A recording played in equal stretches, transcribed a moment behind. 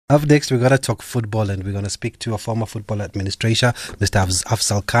Up next, we're going to talk football and we're going to speak to a former football administrator, Mr.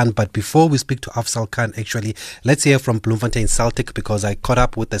 Afzal Khan. But before we speak to Afzal Khan, actually, let's hear from Bloemfontein Celtic, because I caught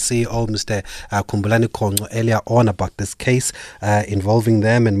up with the CEO, Mr. Khumbulani Khongco, earlier on about this case involving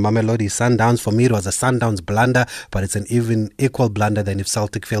them and Mamelodi Sundowns. For me, it was a Sundowns blunder, but it's an even equal blunder than if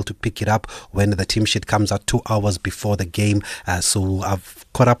Celtic failed to pick it up when the team sheet comes out 2 hours before the game. So I've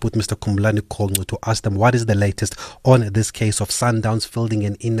caught up with Mr. Khumbulani Khongco to ask them what is the latest on this case of Sundowns fielding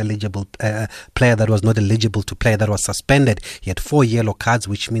an ineligible player that was not eligible to play, that was suspended. He had 4 yellow cards,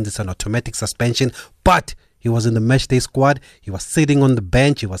 which means it's an automatic suspension, but he was in the matchday squad. He was sitting on the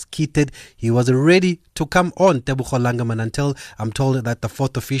bench. He was kitted. He was ready to come on, Tebogo Langerman, until I'm told that the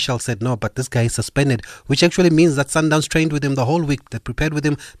fourth official said no, but this guy is suspended, which actually means that Sundowns trained with him the whole week. They prepared with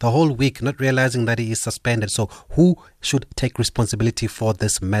him the whole week, not realizing that he is suspended. So who should take responsibility for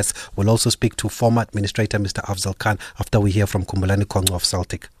this mess? We'll also speak to former administrator Mr. Afzal Khan after we hear from Khumbulani Khongco of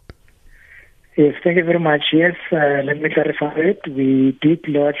Celtic. Yes, thank you very much. Yes, let me clarify it. We did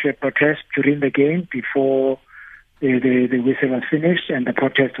lodge a protest during the game before the whistle was finished, and the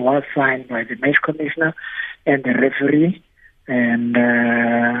protest was signed by the match commissioner and the referee, and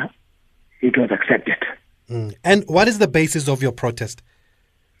it was accepted. And what is the basis of your protest?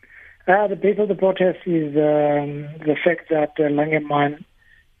 The basis of the protest is the fact that Langerman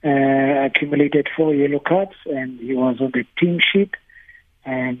accumulated 4 yellow cards, and he was on the team sheet,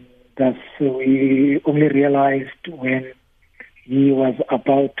 and thus we only realized when he was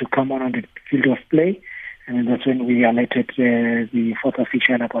about to come on the field of play, and that's when we alerted the fourth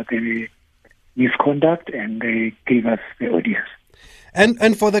official about the misconduct, and they gave us the audience.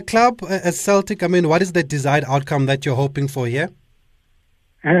 And for the club as Celtic, I mean, what is the desired outcome that you're hoping for here?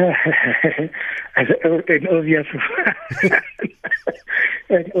 An obvious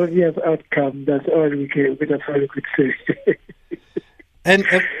outcome. That's all we could say. And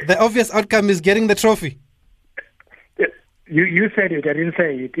the obvious outcome is getting the trophy. You said it. I didn't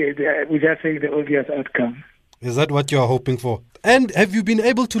say it. We're just saying the obvious outcome. Is that what you're hoping for? And have you been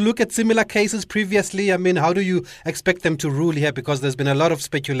able to look at similar cases previously? I mean, how do you expect them to rule here? Because there's been a lot of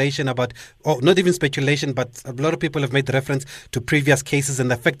speculation about, or not even speculation, but a lot of people have made reference to previous cases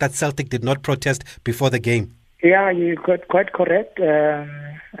and the fact that Celtic did not protest before the game. Yeah, you're quite correct.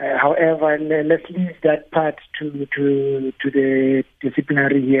 However, let's leave that part to the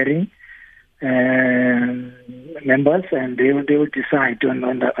disciplinary hearing members, and they will decide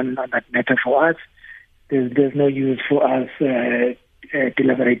on that matter for us. There's no use for us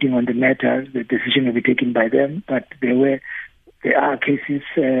deliberating on the matter. The decision will be taken by them. But there are cases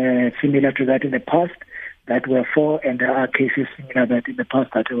similar to that in the past that were for, and there are cases similar to that in the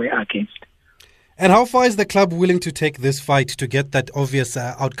past that were against. And how far is the club willing to take this fight to get that obvious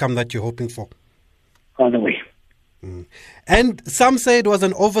outcome that you're hoping for? All the way. And some say it was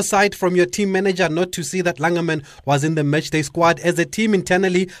an oversight from your team manager not to see that Langerman was in the matchday squad. As a team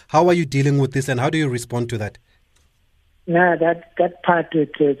internally, how are you dealing with this and how do you respond to that? No, that part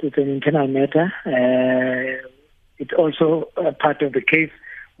it's an internal matter. It's also a part of the case.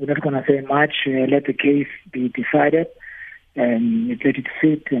 We're not going to say much. Let the case be decided and let it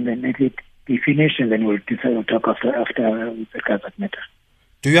sit and then let it be finished, and then we'll talk after with regards to that matter.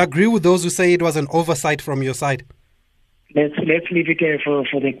 Do you agree with those who say it was an oversight from your side? Let's leave it for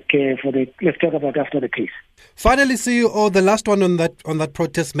the. Let's talk about after the case. Finally, CEO, the last one on that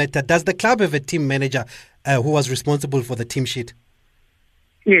protest matter. Does the club have a team manager who was responsible for the team sheet?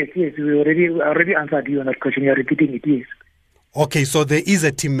 Yes. We already answered you on that question. You're repeating it. Yes. Okay, so there is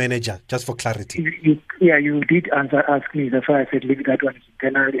a team manager, just for clarity. You did ask me. That's why I said leave that one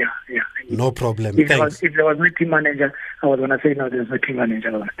internal. Yeah. No problem. If Thanks. There was no team manager, I was going to say no, there's no team manager.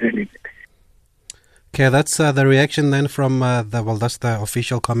 I was going to leave it. Okay, that's the reaction then from that's the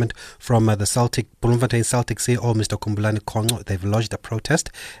official comment from the Bloemfontein Celtic CEO, Mr. Khumbulani Khongco. They've lodged a protest.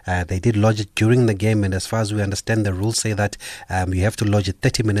 They did lodge it during the game, and as far as we understand, the rules say that you have to lodge it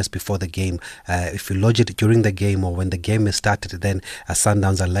 30 minutes before the game. If you lodge it during the game or when the game is started, then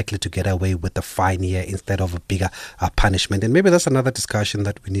Sundowns are likely to get away with the fine here instead of a bigger punishment. And maybe that's another discussion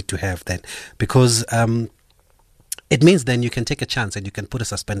that we need to have then, because it means then you can take a chance and you can put a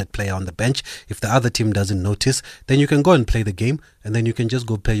suspended player on the bench. If the other team doesn't notice, then you can go and play the game, and then you can just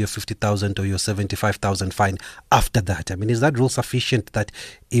go pay your 50,000 or your 75,000 fine after that. I mean, is that rule sufficient that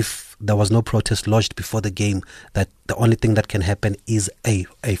if there was no protest lodged before the game, that the only thing that can happen is a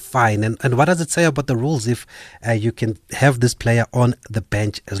fine? And what does it say about the rules if you can have this player on the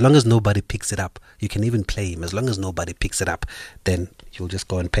bench as long as nobody picks it up? You can even play him as long as nobody picks it up, then you'll just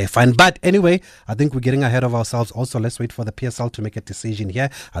go and pay a fine. But anyway, I think we're getting ahead of ourselves. Also, let's wait for the PSL to make a decision here.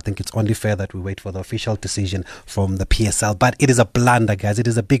 I think it's only fair that we wait for the official decision from the PSL. But it is a blunder, guys. It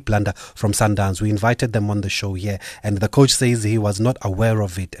is a big blunder from Sundowns. We invited them on the show here, and the coach says he was not aware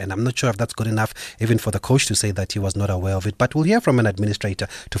of it. And I'm not sure if that's good enough even for the coach to say that he was not aware of it. But we'll hear from an administrator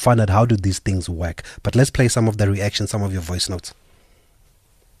to find out how do these things work. But let's play some of the reactions, some of your voice notes.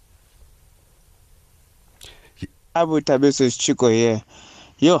 Abu Tabeso is Chico here.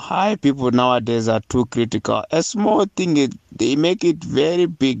 Your high people nowadays are too critical. A small thing, they make it very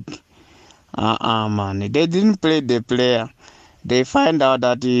big. Man. They didn't play the player. They find out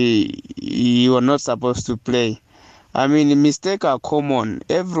that he was not supposed to play. I mean, mistakes are common.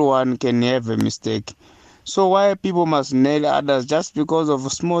 Everyone can have a mistake. So why people must nail others just because of a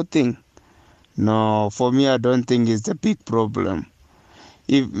small thing? No, for me, I don't think it's a big problem.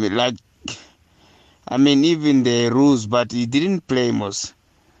 Even the rules, but he didn't play most.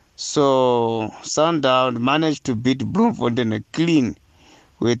 So Sundown managed to beat Bloemfontein clean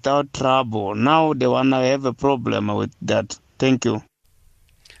without trouble. Now they want to have a problem with that. Thank you.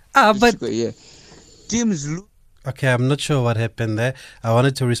 But yeah, teams lose. Okay, I'm not sure what happened there. I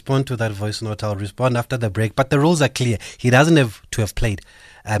wanted to respond to that voice note. I'll respond after the break. But the rules are clear. He doesn't have to have played.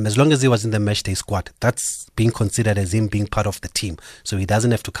 As long as he was in the matchday squad, that's being considered as him being part of the team. So he doesn't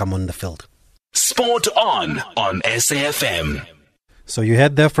have to come on the field. Sport on SAFM. So you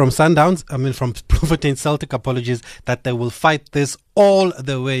heard there from Sundowns, from Bloemfontein Celtic, apologies, that they will fight this all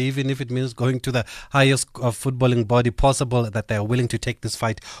the way, even if it means going to the highest footballing body possible, that they are willing to take this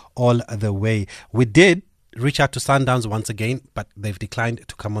fight all the way. We did reach out to Sundowns once again, but they've declined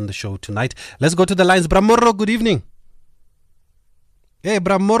to come on the show tonight. Let's go to the lines. Bramoro, good evening. Hey,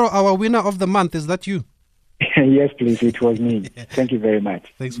 Bramoro, our winner of the month, is that you? Yes, please, it was me. Thank you very much.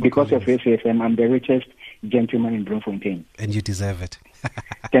 Thanks for because calling of SAFM, I'm the richest gentleman in Bloemfontein. And you deserve it.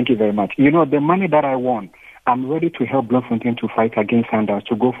 Thank you very much. You know, the money that I won, I'm ready to help Bloemfontein to fight against Sundowns,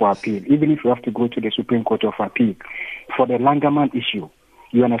 to go for appeal, even if we have to go to the Supreme Court of Appeal for the Langerman issue.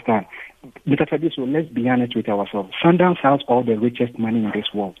 You understand? Mr. Tabiso, let's be honest with ourselves. Sundowns has all the richest money in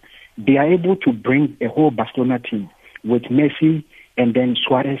this world. They are able to bring a whole Barcelona team with Messi and then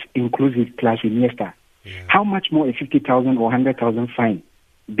Suarez inclusive plus Iniesta. Yeah. How much more a 50,000 or 100,000 fine?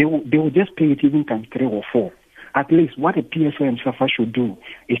 They will just pay it even times 3 or 4. At least what a PSL and SAFA should do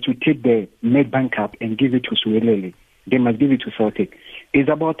is to take the Nedbank Cup and give it to Suelele. They must give it to Celtic. It's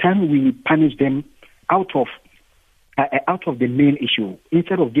about time we punish them out of the main issue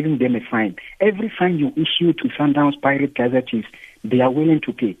instead of giving them a fine. Every fine you issue to Sundowns, Pirate, Kaizer Chiefs, they are willing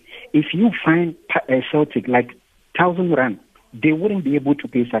to pay. If you fine Celtic like 1,000 rand, they wouldn't be able to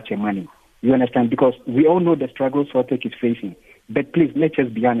pay such a money. You understand? Because we all know the struggle Celtic is facing. But please, let's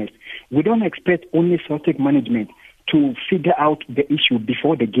just be honest. We don't expect only Celtic management to figure out the issue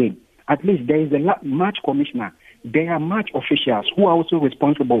before the game. At least there is a match commissioner. There are match officials who are also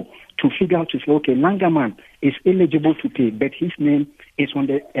responsible to figure out to say, okay, Langerman is eligible to pay, but his name is on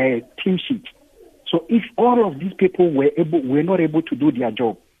the team sheet. So if all of these people were not able to do their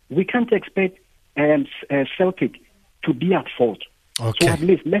job, we can't expect Celtic to be at fault. Okay. So at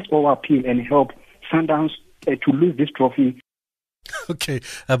least let's all appeal and help Sundowns to lose this trophy. Okay,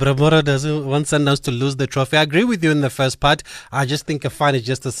 Bramoro doesn't want Sundowns to lose the trophy. I agree with you in the first part. I just think a fine is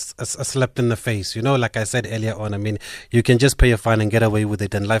just a slap in the face. You know, like I said earlier on, you can just pay a fine and get away with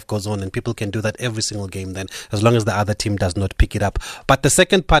it and life goes on, and people can do that every single game then, as long as the other team does not pick it up. But the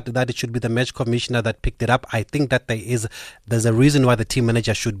second part, that it should be the match commissioner that picked it up, I think that there's a reason why the team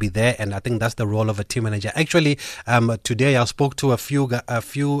manager should be there, and I think that's the role of a team manager. Actually, today I spoke to a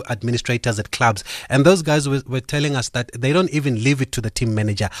few administrators at clubs, and those guys were telling us that they don't even leave it to the team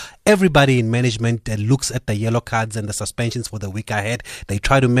manager. Everybody in management looks at the yellow cards and the suspensions for the week ahead. They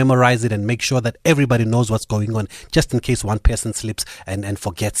try to memorize it and make sure that everybody knows what's going on, just in case one person slips and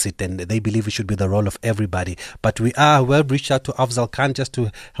forgets it. And they believe it should be the role of everybody. But we've reached out to Afzal Khan just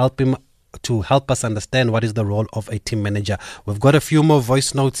to help us understand what is the role of a team manager. We've got a few more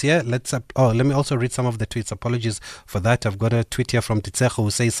voice notes here. Let me also read some of the tweets. Apologies for that. I've got a tweet here from Titsecho who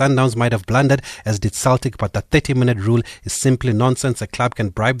says Sundowns might have blundered, as did Celtic, but the 30-minute rule is simply nonsense. A club can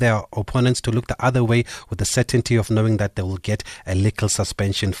bribe their opponents to look the other way with the certainty of knowing that they will get a legal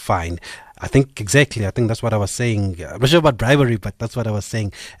suspension fine. I think that's what I was saying. I'm not sure about bribery, but that's what I was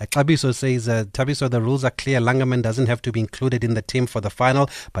saying. Tabiso says, Tabiso, the rules are clear. Langerman doesn't have to be included in the team for the final.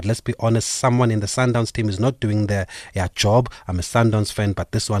 But let's be honest, someone in the Sundowns team is not doing their job. I'm a Sundowns fan,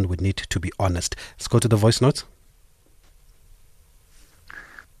 but this one would need to be honest. Let's go to the voice notes.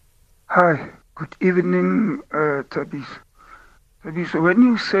 Hi, good evening, Tabiso. Tabiso, when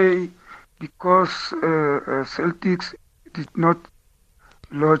you say because Celtics did not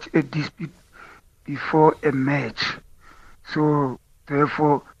lodge a dispute before a match, so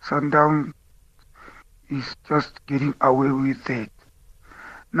therefore Sundown is just getting away with that.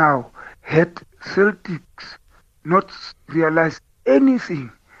 Now, had Celtics not realized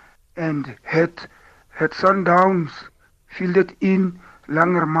anything and had Sundowns fielded in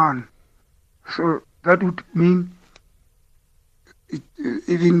Langerman, so that would mean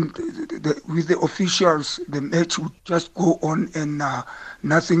even with the officials, the match would just go on and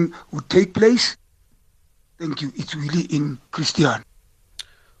nothing would take place. Thank you. It's Willie in Christian.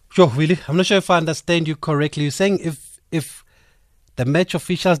 Sure, Willie. I'm not sure if I understand you correctly. You're saying if the match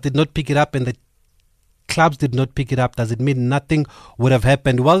officials did not pick it up and the clubs did not pick it up, does it mean nothing would have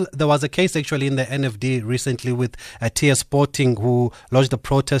happened? Well, there was a case actually in the NFD recently with TS Sporting, who lodged a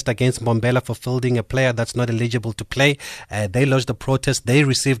protest against Mbombela for fielding a player that's not eligible to play. They lodged a protest. They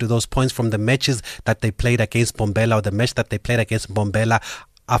received those points from the matches that they played against Mbombela, or the match that they played against Mbombela,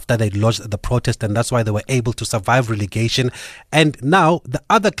 after they lodged the protest, and that's why they were able to survive relegation. And now the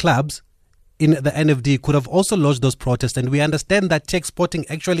other clubs in the NFD could have also lodged those protests, and we understand that Tech Sporting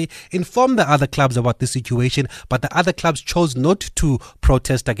actually informed the other clubs about this situation, but the other clubs chose not to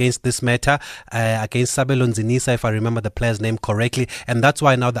protest against this matter, against Sabelo Nzinisa, if I remember the player's name correctly, and that's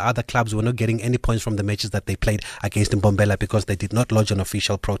why now the other clubs were not getting any points from the matches that they played against Mbombela, because they did not lodge an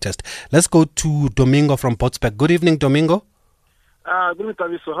official protest. Let's go to Domingo from Botsberg. Good evening, Domingo. Good evening,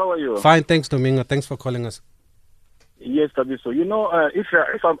 Tabiso. How are you? Fine, thanks, Domingo. Thanks for calling us. Yes, Tabiso. You know, if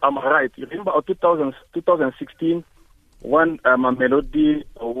I'm right, you remember 2016 when Mamelodi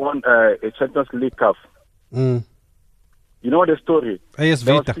won a Champions League Cup. You know the story? AS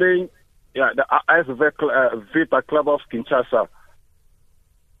They Vita. was playing, the AS Vita club of Kinshasa.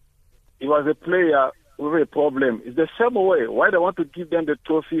 He was a player with a problem. It's the same way. Why they want to give them the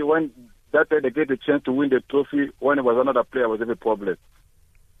trophy when that day they get the chance to win the trophy when it was another player was a problem?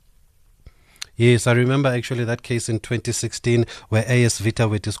 Yes, I remember actually that case in 2016 where AS Vita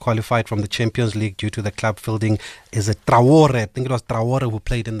were disqualified from the Champions League due to the club fielding is a Traore. I think it was Traore who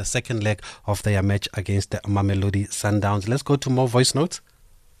played in the second leg of their match against the Mamelodi Sundowns. Let's go to more voice notes.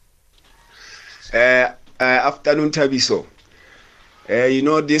 Afternoon, Tabiso. You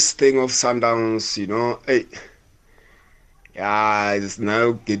know, this thing of Sundowns, you know, it's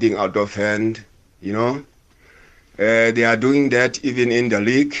now getting out of hand, you know. They are doing that even in the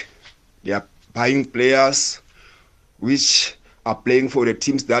league. They are buying players which are playing for the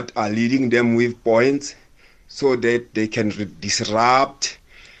teams that are leading them with points so that they can disrupt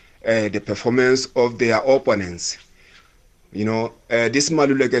the performance of their opponents. You know, this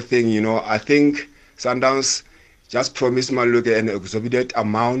Maluleke thing, you know, I think Sundowns just promised Maluleke an exorbitant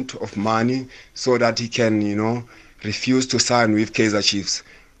amount of money so that he can, you know, refuse to sign with Kaizer Chiefs,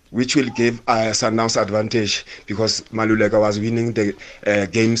 which will give Sundowns advantage because Maluleke was winning the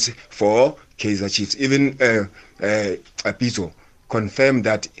games for Kaizer Chiefs. Even Pito confirmed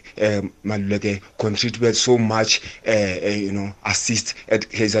that Maluleke contributed so much, you know, assist at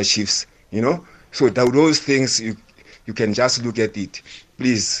Kaizer Chiefs. You know, so those things you can just look at it.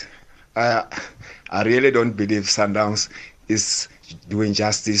 Please, I really don't believe Sundowns is doing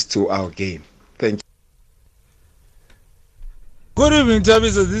justice to our game. Thank you. Good evening,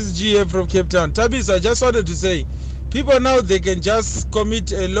 Tabisa. This is GM from Cape Town. Tabisa, I just wanted to say, people now, they can just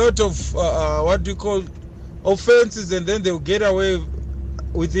commit a lot of offenses, and then they'll get away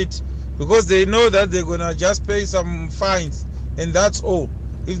with it because they know that they're going to just pay some fines, and that's all.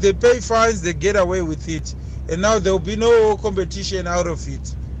 If they pay fines, they get away with it. And now there'll be no competition out of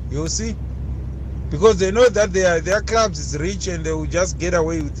it. You'll see? Because they know that their clubs is rich and they will just get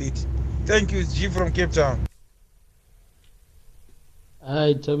away with it. Thank you. It's G from Cape Town.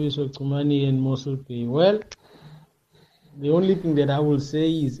 Hi, Tabiso Kumani and Mosul P. Well, the only thing that I will say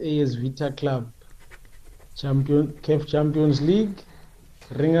is AS Vita Club, CAF Champions League,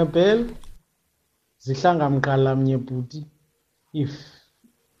 ring a bell, Zihlanga Mkala Mnyeputi. If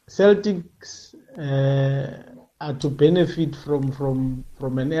Celtics are to benefit from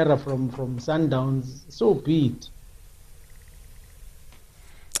an error from Sundowns, so be it.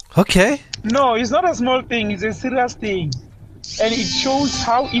 Okay. No, it's not a small thing, it's a serious thing. And it shows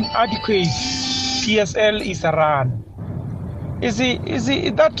how inadequate PSL is run. Is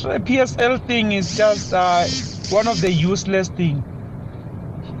it that PSL thing is just one of the useless things.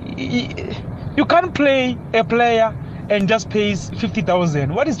 You can't play a player and just pay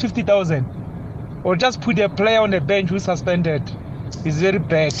 50,000. What is 50,000? Or just put a player on the bench who's suspended. It's very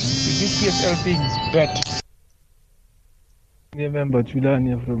bad. This PSL thing is bad. Remember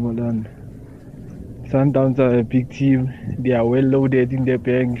Tulania from Holland. Sundowns are a big team. They are well loaded in their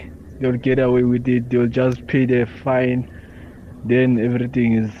bank. They'll get away with it. They'll just pay their fine. Then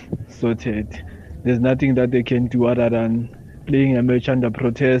everything is sorted. There's nothing that they can do other than playing a match under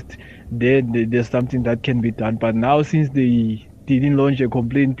protest, then there's something that can be done. But now, since they didn't launch a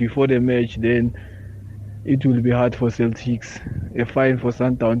complaint before the match, then it will be hard for Celtics. A fine for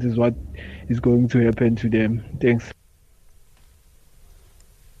Sundowns is what is going to happen to them. Thanks.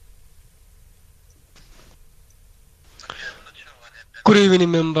 Good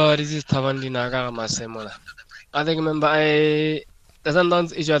evening, member. This is Tavandi Naga Masemola. I think, member, the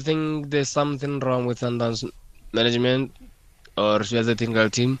Sundowns issue, I think there's something wrong with Sundowns management or should I say technical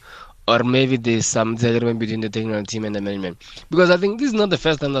team, or maybe there's some disagreement between the technical team and the management. Because I think this is not the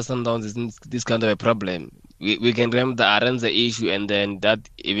first time that Sundowns is in this kind of a problem. We can remember the Aranza issue and then that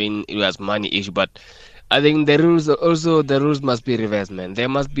even it was money issue, but I think the rules must be reversed, man. There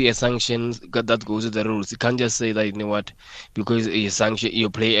must be a sanction that goes with the rules. You can't just say that, you know what, because you sanction, you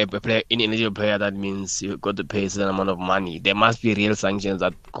play a player, ineligible player, that means you got to pay a certain amount of money. There must be real sanctions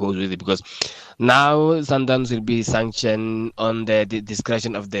that goes with it, because now sometimes will be sanctioned on the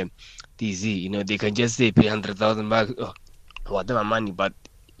discretion of the TZ. You know, they can just say pay 100,000 bucks, or whatever money, but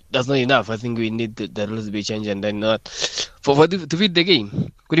that's not enough. I think we need the rules to be changed and then not to fit the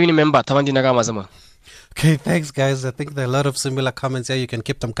game. Good evening, member. Tawandi Nagama Sama. Okay, thanks, guys. I think there are a lot of similar comments here. You can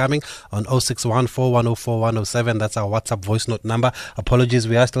keep them coming on 0614104107. That's our WhatsApp voice note number. Apologies,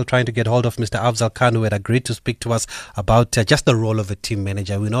 we are still trying to get hold of Mr. Afzal Khan, who had agreed to speak to us about just the role of a team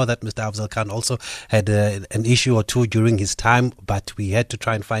manager. We know that Mr. Afzal Khan also had an issue or two during his time, but we had to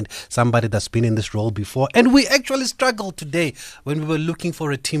try and find somebody that's been in this role before. And we actually struggled today when we were looking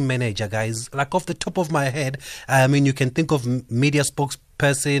for a team manager, guys. Like off the top of my head, I mean, you can think of media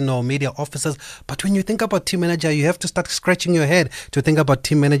spokesperson or media officers, but when you think about team manager, you have to start scratching your head to think about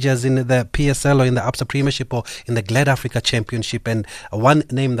team managers in the PSL or in the Absa Premiership or in the Glad Africa Championship. And one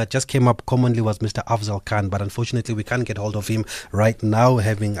name that just came up commonly was Mr. Afzal Khan, but unfortunately we can't get hold of him right now,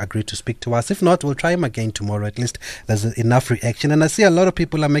 having agreed to speak to us. If not, we'll try him again tomorrow. At least there's enough reaction. And I see a lot of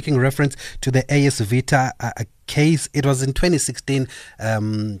people are making reference to the AS Vita case. It was in 2016.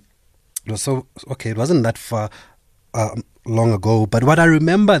 It wasn't that far long ago, but what I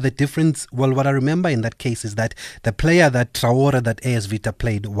remember in that case is that the player that Traore, that AS Vita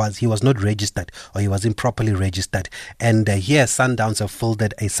played, he was not registered, or he was improperly registered, and here Sundowns have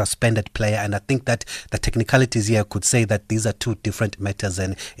folded a suspended player, and I think that the technicalities here could say that these are two different matters.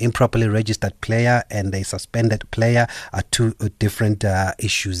 An improperly registered player and a suspended player are two different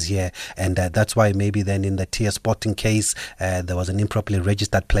issues here, and that's why maybe then in the TS Sporting case there was an improperly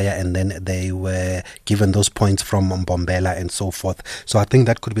registered player, and then they were given those points from Mbombela and so forth. So I think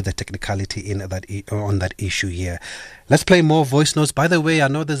that could be the technicality in that on that issue here. Let's play more voice notes. By the way, I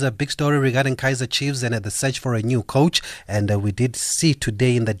know there's a big story regarding Kaizer Chiefs and the search for a new coach, and we did see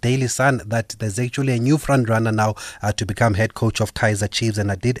today in the Daily Sun that there's actually a new front runner now to become head coach of Kaizer Chiefs,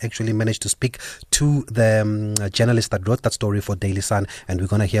 and I did actually manage to speak to the journalist that wrote that story for Daily Sun, and we're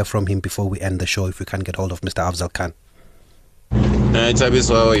going to hear from him before we end the show if we can get hold of Mr. Afzal Khan. It's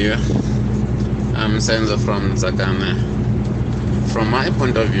Abiso, how are you? I'm Senzo from Zakane. From my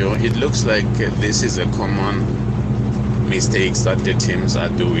point of view, it looks like this is a common mistakes that the teams are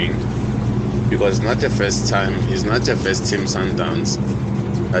doing, because it's not the first time, it's not the first team Sundowns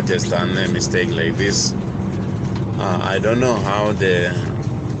that has done a mistake like this. I don't know how the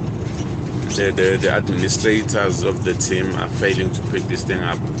administrators of the team are failing to pick this thing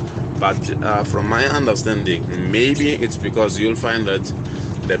up, but from my understanding, maybe it's because you'll find that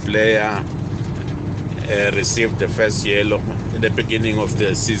the player received the first yellow in the beginning of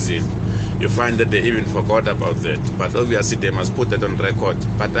the season. You find that they even forgot about that, but obviously they must put that on record.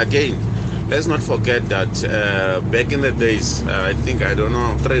 But again, let's not forget that back in the days, I think,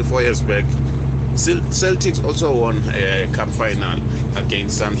 3-4 years back, Celtics also won a cup final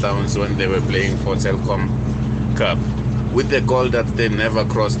against Sundowns when they were playing for Telkom Cup, with the goal that they never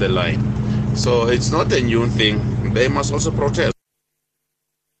crossed the line. So it's not a new thing. They must also protest.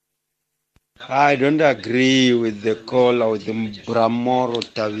 I don't agree with the call of the Bramoro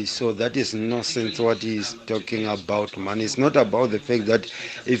Taviso. That is nonsense what he's talking about, man. It's not about the fact that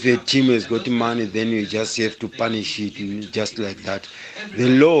if a team has got money, then you just have to punish it just like that. The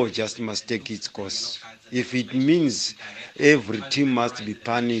law just must take its course. If it means every team must be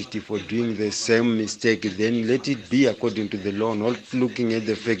punished for doing the same mistake, then let it be according to the law, not looking at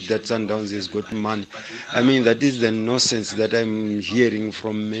the fact that Sundowns has got money. I mean, that is the nonsense that I'm hearing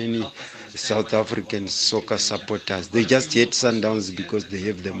from many South African soccer supporters. They just hate Sundowns because they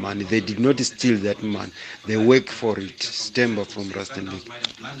have the money. They did not steal that money. They work for it. Stemba from Rustenburg.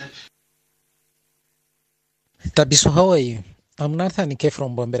 Tabiso, how are you? I'm Nathan K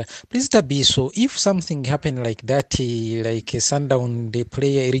from Bombera. Please, Tabiso, if something happened like that, like a Sundown, the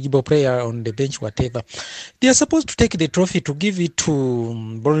player, eligible player on the bench, whatever, they are supposed to take the trophy to give it to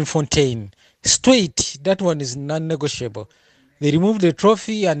Bloemfontein. Straight, that one is non-negotiable. They remove the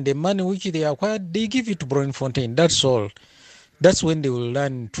trophy and the money which they acquired, they give it to Bloemfontein. That's all. That's when they will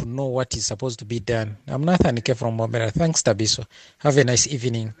learn to know what is supposed to be done. I'm Nathan K from Bombera. Thanks, Tabiso. Have a nice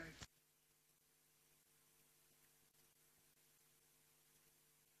evening.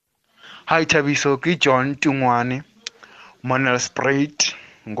 Hi Tabiso, ke John Tungwane, Monel Sprite,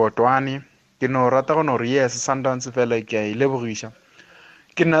 Ngotwane. Ke no rata go no re yes Sundowns fela ke a ilebogisha.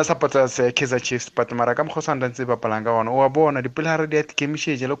 Ke nna supporter sa Kaizer Chiefs but mara ka mo Sundowns ba palang ka ona. O a bona dipilare di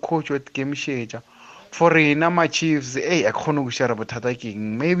atkemišetša le coach o atkemišetša. For rena ma Chiefs a kgone go share bothata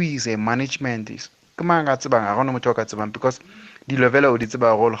keng. Maybe is a management is. Ke mang a tsebang a gona motho ka tsebang because di level o di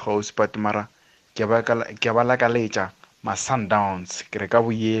tseba go le gaus but mara ke ba la ka letša ma Sundowns ke re ka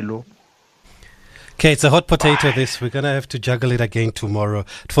boyelo. Okay, it's a hot potato this. We're going to have to juggle it again tomorrow.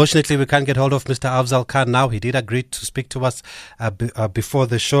 Unfortunately, we can't get hold of Mr. Afzal Khan now. He did agree to speak to us before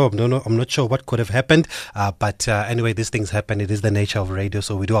the show. I'm not sure what could have happened. But anyway, these things happen. It is the nature of radio.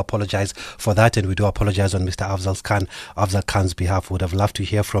 So we do apologize for that. And we do apologize on Mr. Afzal Khan's behalf. Would have loved to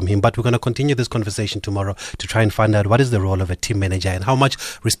hear from him. But we're going to continue this conversation tomorrow to try and find out what is the role of a team manager and how much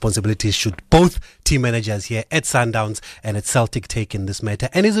responsibility should both team managers here at Sundowns and at Celtic take in this matter.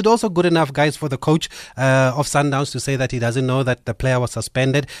 And is it also good enough, guys, for the coach of Sundowns to say that he doesn't know that the player was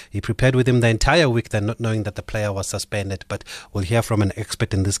suspended? He prepared with him the entire week, then not knowing that the player was suspended. But we'll hear from an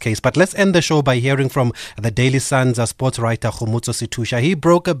expert in this case. But let's end the show by hearing from the Daily Sun's sports writer Khomotso Situsha. He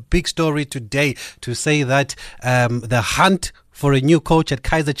broke a big story today to say that the hunt for a new coach at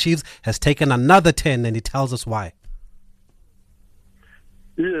Kaizer Chiefs has taken another turn, and he tells us why.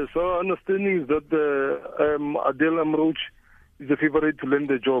 Yes, our understanding is that Adel Amrouche is the favorite to land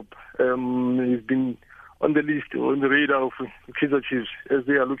the job. He's been on the list, on the radar of Kaizer Chiefs as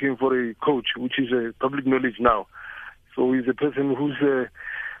they are looking for a coach, which is public knowledge now. So he's a person who's,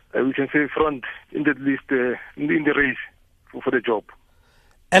 we can say, front in that list, in the race for the job.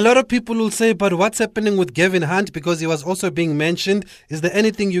 A lot of people will say, but what's happening with Gavin Hunt? Because he was also being mentioned. Is there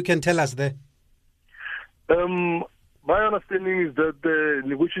anything you can tell us there? My understanding is that the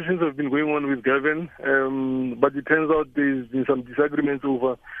negotiations have been going on with Gavin, but it turns out there's been some disagreements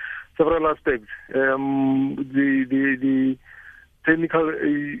over several aspects. The technical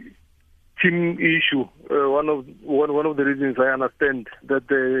team issue, one of the reasons I understand that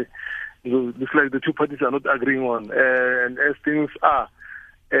looks like the two parties are not agreeing on, and as things are,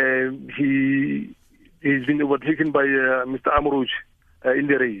 he's been overtaken by Mr. Amrouche in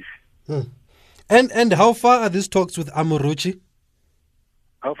the race. And how far are these talks with Amrouche?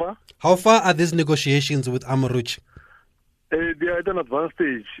 How far? How far are these negotiations with Amrouche? They are at an advanced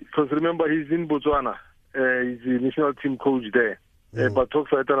stage because remember he's in Botswana. He's the national team coach there. But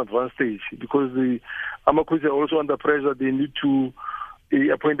talks are at an advanced stage because the Amakuzi are also under pressure. They need to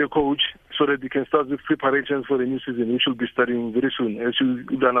appoint a coach so that they can start with preparations for the new season, which will be starting very soon, as you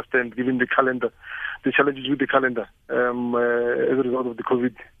would understand, given the calendar, the challenges with the calendar as a result of the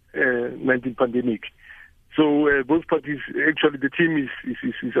COVID-19 pandemic. So both parties, actually the team is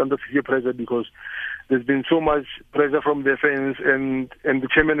under severe pressure because there's been so much pressure from their fans, and the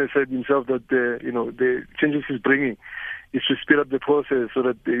chairman has said himself that the changes he's bringing is to speed up the process so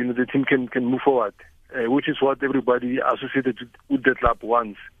that the team can move forward, which is what everybody associated with the club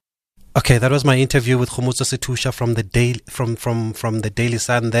wants. Okay, that was my interview with Khomotso Situsha from the Daily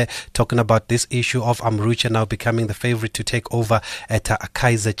Sun there, talking about this issue of Amrouche now becoming the favorite to take over at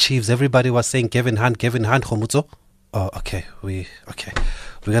Kaizer Chiefs. Everybody was saying Gavin Hunt, Khomotso. Oh, okay. We're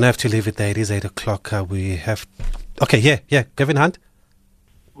going to have to leave it there. It is 8 o'clock. Yeah, Gavin Hunt.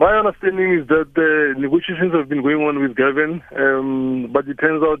 My understanding is that the negotiations have been going on with Gavin, but it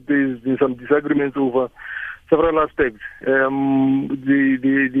turns out there's been some disagreements over several aspects.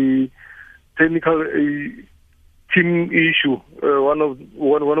 The technical team issue, one of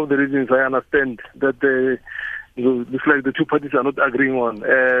the reasons I understand that looks like the two parties are not agreeing on,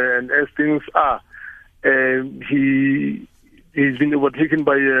 and as things are, he's been overtaken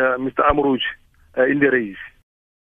by Mr. Amrouche in the race.